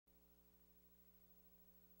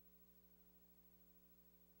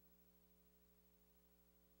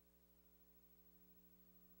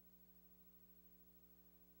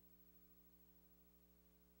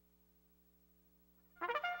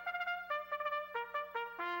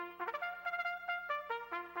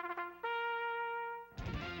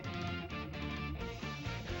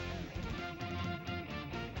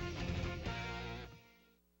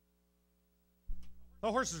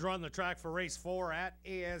The horses are on the track for race 4 at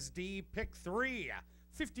ASD. Pick 3,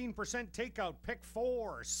 15% takeout. Pick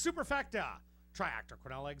 4, Superfecta. Triactor,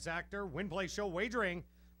 Quinella Exactor, Win Play Show Wagering.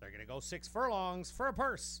 They're going to go 6 furlongs for a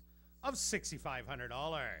purse of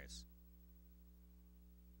 $6,500.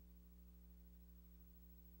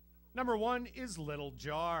 Number 1 is Little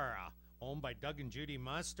Jar, owned by Doug and Judy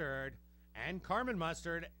Mustard and Carmen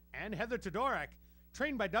Mustard and Heather Todorek,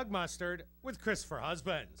 trained by Doug Mustard with Christopher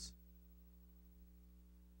Husbands.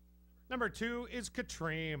 Number 2 is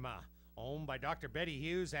Katrine, owned by Dr. Betty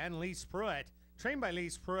Hughes and Lise Pruitt, trained by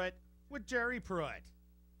Lise Pruitt with Jerry Pruitt.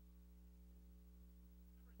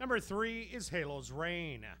 Number 3 is Halo's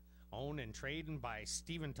Reign, owned and trained by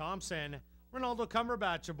Stephen Thompson, Ronaldo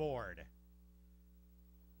Cumberbatch aboard.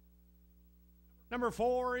 Number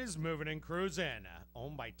 4 is Movin' and Cruisin',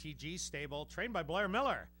 owned by TG Stable, trained by Blair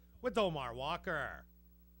Miller with Omar Walker.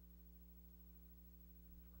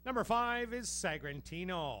 Number 5 is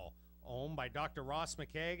Sagrantino, owned by Dr. Ross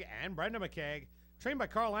McKeag and Brenda McKeag, trained by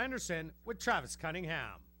Carl Anderson with Travis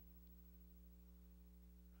Cunningham.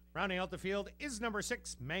 Rounding out the field is number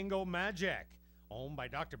 6, Mango Magic, owned by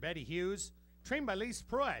Dr. Betty Hughes, trained by Lise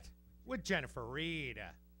Pruitt with Jennifer Reed.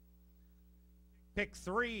 Pick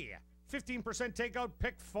 3, 15% takeout.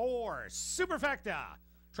 Pick 4, Superfecta.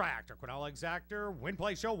 Triactor, Quinella Exactor, Win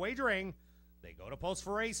Play Show Wagering. They go to post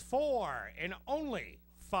for race 4 in only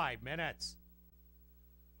 5 minutes.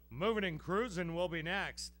 Moving and Cruising will be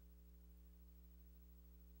next.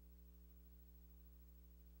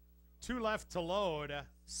 2 left to load.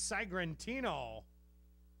 Sagrantino.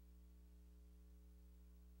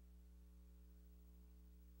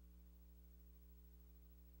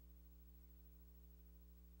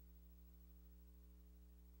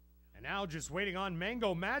 And now just waiting on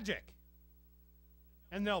Mango Magic.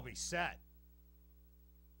 And they'll be set.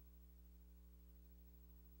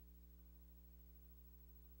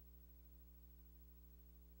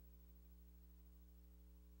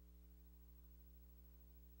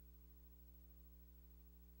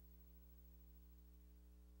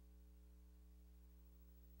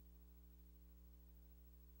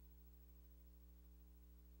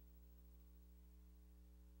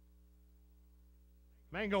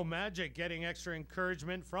 Mango Magic getting extra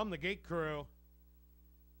encouragement from the gate crew.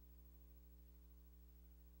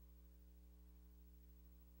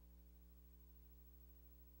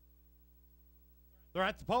 They're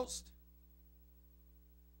at the post.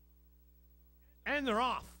 And they're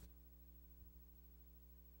off.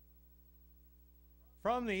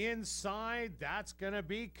 From the inside, that's going to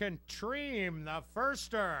be Katrine, the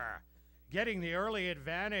firster. Getting the early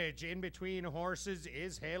advantage in between horses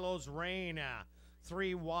is Halo's Reign.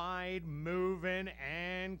 3 wide, Moving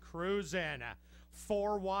and Cruising.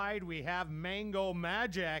 4 wide, we have Mango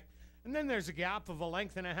Magic. And then there's a gap of 1.5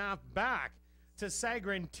 lengths back to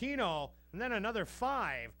Sagrantino. And then another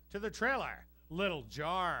 5 to the trailer, Little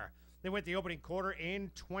Jar. They went the opening quarter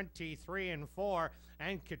in 23-4.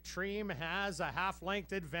 And Katrine has a 1/2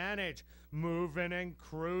 length advantage. Moving and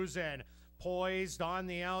Cruising. Poised on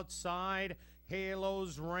the outside,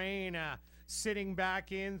 Halo's Reign. Sitting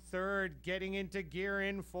back in third, getting into gear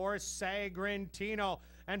in for Sagrantino.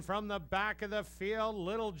 And from the back of the field,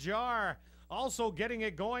 Little Jar also getting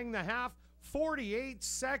it going the half. 48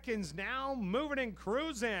 seconds now, Moving and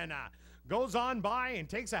Cruising. Goes on by and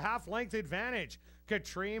takes a 1/2 length advantage.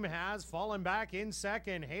 Katrine has fallen back in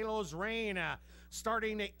second. Halo's Reign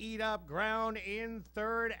starting to eat up ground in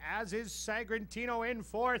third, as is Sagrantino in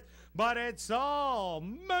fourth. But it's all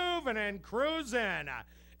Moving and Cruising.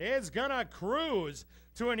 Is gonna cruise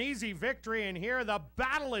to an easy victory, and here the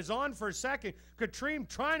battle is on for second. Katrine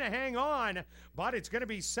trying to hang on, but it's gonna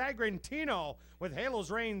be Sagrantino with Halo's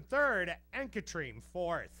Reign third and Katrine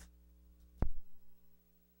fourth.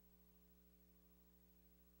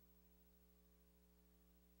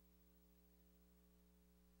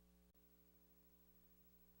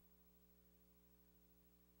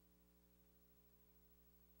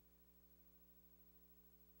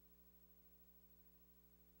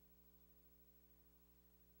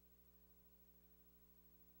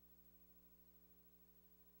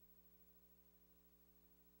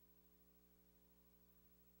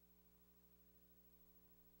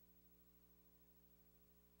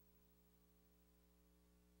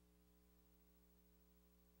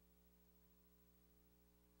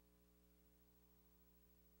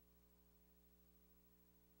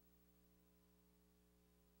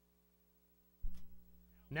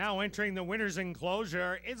 Now entering the winner's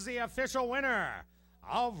enclosure is the official winner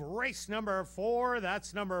of race number 4.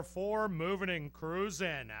 That's number 4, Moving and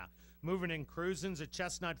Cruising. Moving and Cruising's a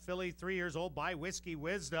chestnut filly, 3 years old, by Whiskey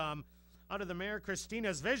Wisdom. Out of the mare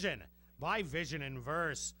Christina's Vision by Vision and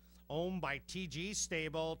Verse. Owned by TG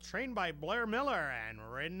Stable, trained by Blair Miller, and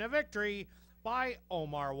ridden to victory by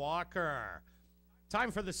Omar Walker. Time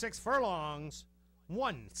for the 6 furlongs,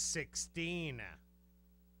 1:16.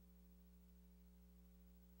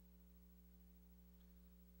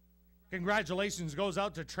 Congratulations goes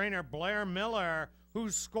out to trainer Blair Miller, who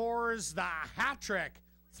scores the hat trick.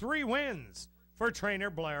 3 wins for trainer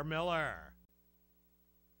Blair Miller.